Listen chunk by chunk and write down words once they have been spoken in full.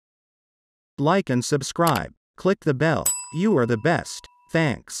like and subscribe. Click the bell. You are the best.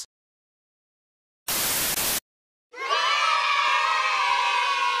 Thanks.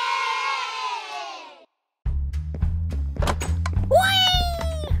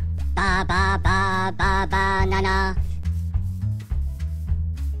 Ba ba ba ba banana.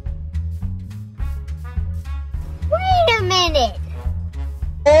 Wait a minute.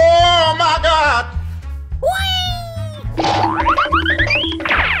 Oh my God!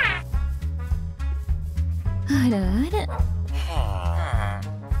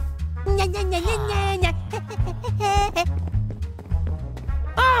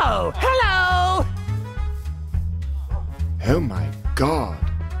 Oh, hello! Oh my God!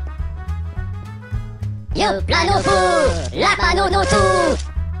 Yo plano fu, la pano no tu.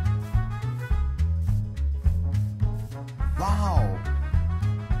 Wow!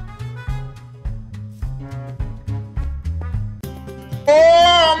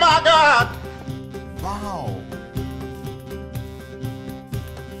 Oh my God! Wow!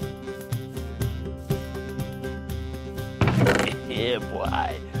 Yeah,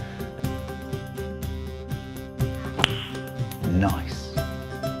 boy. Nice.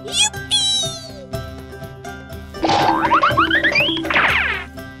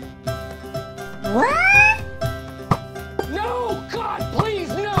 What? No! God, please,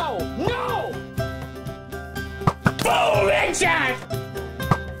 no! No! Boom! Headshot!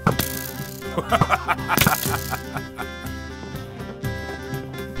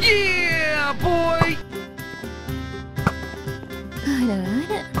 Yeah, boy!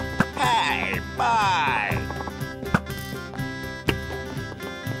 Hey, bye!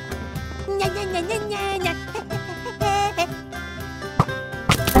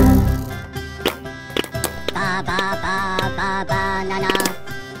 Ba ba ba ba banana.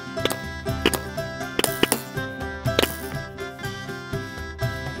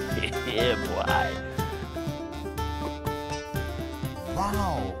 Yeah, boy.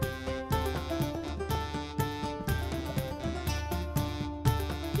 Wow!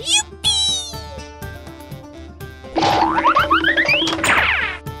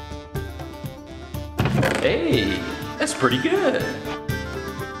 Hey, that's pretty good.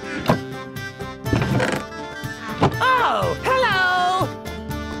 Oh, hello!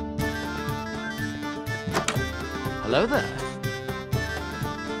 Hello there.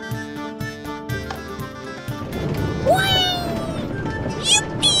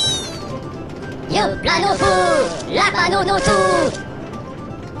 Yo plano fu, la pano no tu.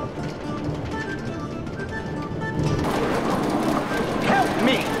 Help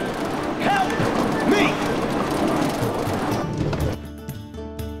me! Help me!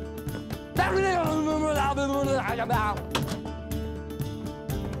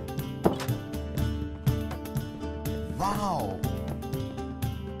 Wow!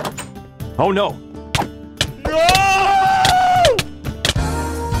 Oh no.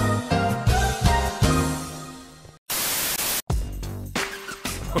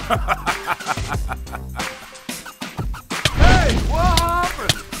 Hey, what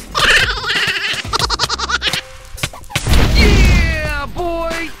happened? Yeah,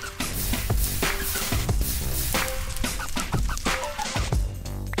 boy!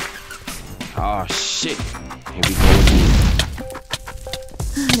 Oh shit. Here we go again.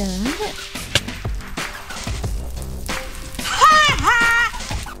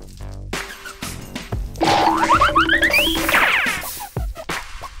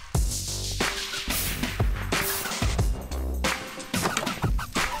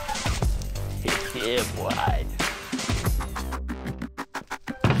 Yeah, boy.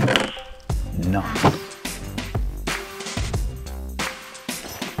 Nice.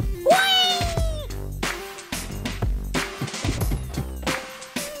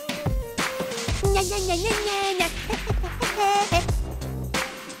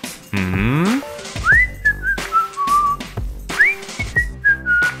 Hmm?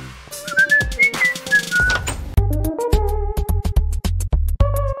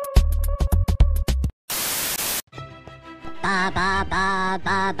 Ba ba ba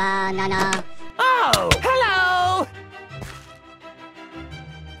ba banana. Oh, hello!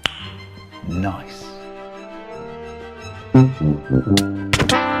 Nice.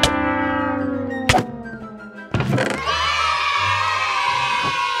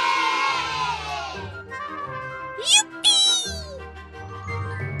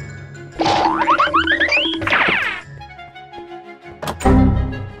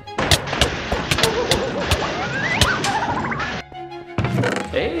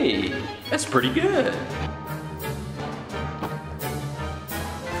 Hey, that's pretty good.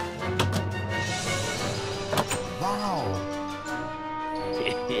 Wow!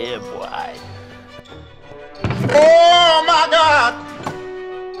 Yeah, boy. Oh my God!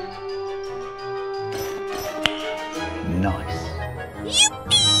 Nice.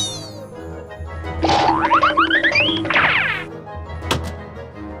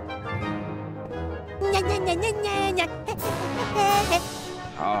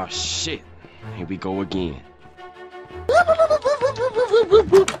 Oh shit. Here we go again.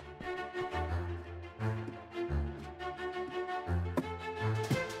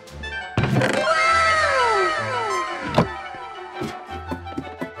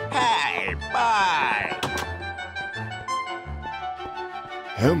 Hey, bye!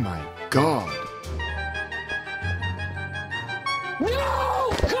 Oh my God!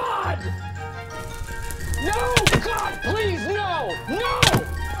 No, God! No, God, please, no! No!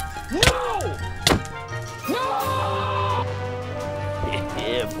 No! No!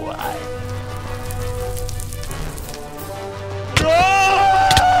 Yeah, boy.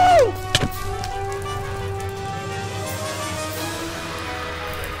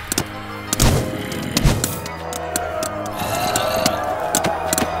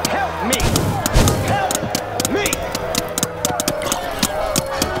 Help me! Help me!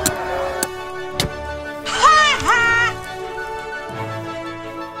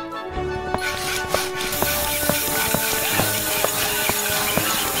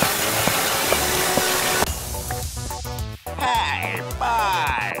 Hey,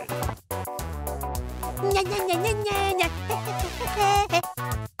 bye!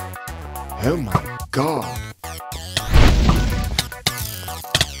 Oh my God!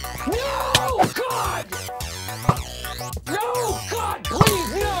 No, God! No, God,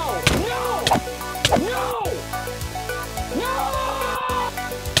 please, no! No! No! No!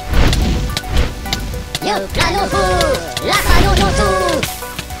 Yo planofu, la pano no tu.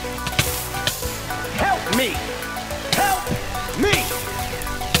 Help me! Help me!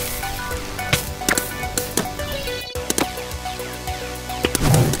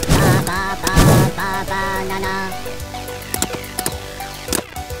 Ba banana.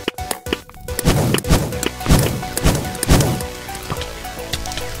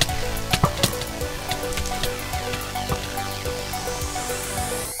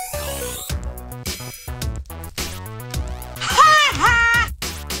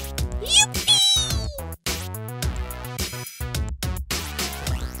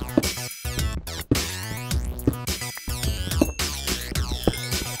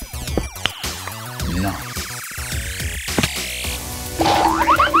 Nice.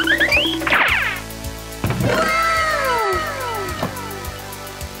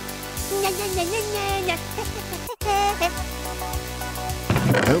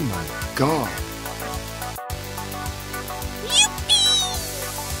 Oh my God!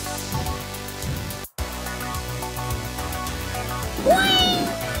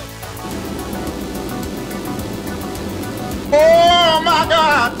 Oh my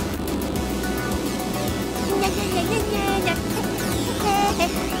God!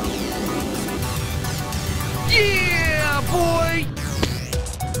 Yeah, boy!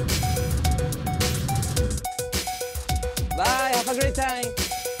 Bye, have a great time.